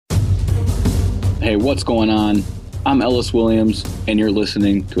Hey, what's going on? I'm Ellis Williams, and you're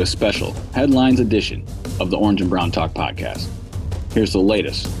listening to a special Headlines edition of the Orange and Brown Talk podcast. Here's the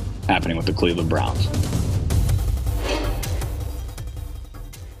latest happening with the Cleveland Browns.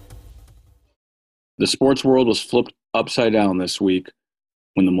 The sports world was flipped upside down this week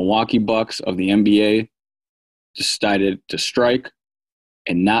when the Milwaukee Bucks of the NBA decided to strike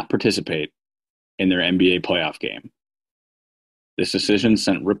and not participate in their NBA playoff game. This decision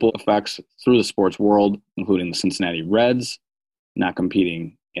sent ripple effects through the sports world, including the Cincinnati Reds not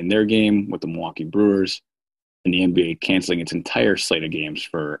competing in their game with the Milwaukee Brewers, and the NBA canceling its entire slate of games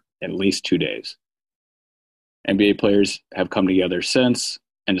for at least 2 days. NBA players have come together since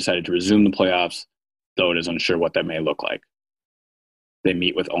and decided to resume the playoffs, though it is unsure what that may look like. They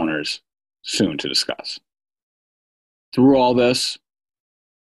meet with owners soon to discuss. Through all this,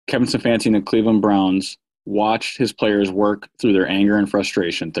 Kevin Stefanski and the Cleveland Browns watched his players work through their anger and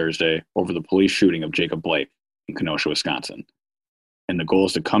frustration Thursday over the police shooting of Jacob Blake in Kenosha, Wisconsin. And the goal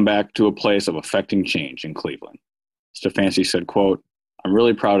is to come back to a place of affecting change in Cleveland. Stefanski said, quote, "I'm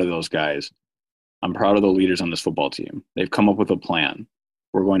really proud of those guys. I'm proud of the leaders on this football team. They've come up with a plan.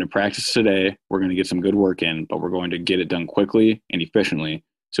 We're going to practice today. We're going to get some good work in, but we're going to get it done quickly and efficiently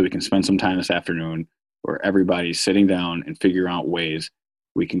so we can spend some time this afternoon where everybody's sitting down and figure out ways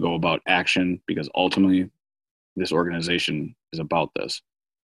we can go about action, because ultimately this organization is about this.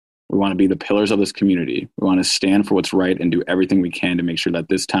 We want to be the pillars of this community. We want to stand for what's right and do everything we can to make sure that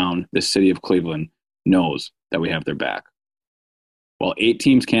this town, this city of Cleveland, knows that we have their back." While 8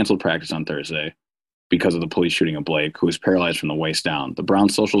 teams canceled practice on Thursday because of the police shooting of Blake, who was paralyzed from the waist down, the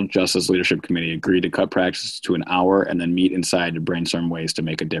Browns Social Justice Leadership Committee agreed to cut practice to an hour and then meet inside to brainstorm ways to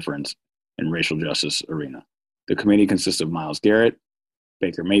make a difference in racial justice arena. The committee consists of Myles Garrett,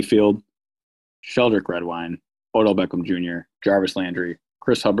 Baker Mayfield, Sheldrick Redwine, Odell Beckham Jr., Jarvis Landry,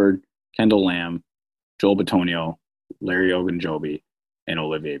 Chris Hubbard, Kendall Lamb, Joel Bitonio, Larry Ogunjobi, and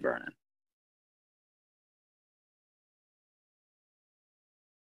Olivier Vernon.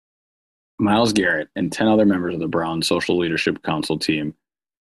 Myles Garrett and 10 other members of the Browns Social Leadership Council team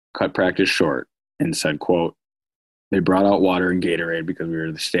cut practice short and said, quote, "They brought out water and Gatorade because we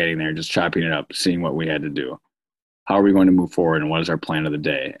were standing there just chopping it up, seeing what we had to do. How are we going to move forward, and what is our plan of the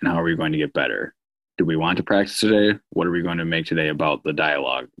day, and how are we going to get better? Do we want to practice today? What are we going to make today about the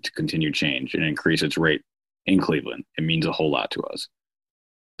dialogue to continue change and increase its rate in Cleveland? It means a whole lot to us."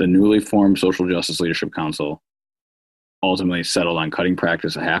 The newly formed Social Justice Leadership Council ultimately settled on cutting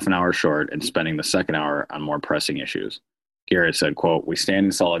practice a half an hour short and spending the second hour on more pressing issues. Garrett said, quote, "We stand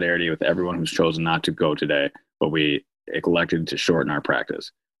in solidarity with everyone who's chosen not to go today, but we elected to shorten our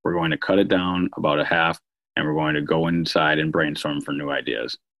practice. We're going to cut it down about a half, and we're going to go inside and brainstorm for new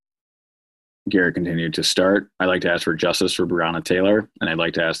ideas." Garrett continued to start. "I'd like to ask for justice for Breonna Taylor, and I'd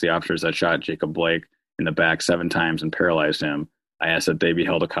like to ask the officers that shot Jacob Blake in the back 7 times and paralyzed him. I ask that they be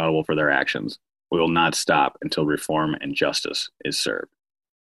held accountable for their actions. We will not stop until reform and justice is served."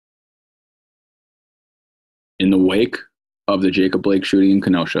 In the wake of the Jacob Blake shooting in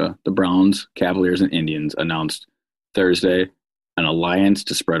Kenosha, the Browns, Cavaliers, and Indians announced Thursday an alliance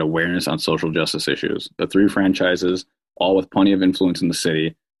to spread awareness on social justice issues. The 3 franchises, all with plenty of influence in the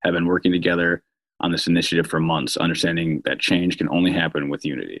city, have been working together on this initiative for months, understanding that change can only happen with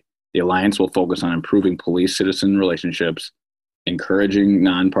unity. The alliance will focus on improving police-citizen relationships, encouraging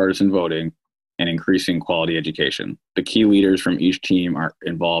nonpartisan voting, and increasing quality education. The key leaders from each team are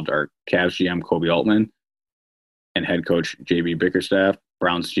Cavs GM Kobe Altman and head coach JB Bickerstaff,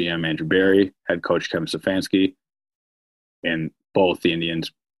 Browns GM Andrew Berry, head coach Kevin Stefanski, and both the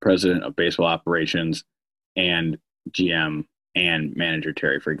Indians' president of baseball operations and GM and manager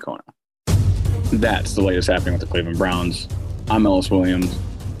Terry Francona. That's the latest happening with the Cleveland Browns. I'm Ellis Williams.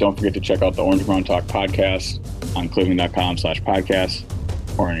 Don't forget to check out the Orange and Brown Talk podcast on cleveland.com/podcast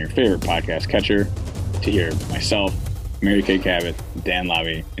or on your favorite podcast catcher to hear myself, Mary Kay Cabot, Dan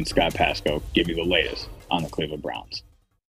Levy, and Scott Pasco give you the latest on the Cleveland Browns.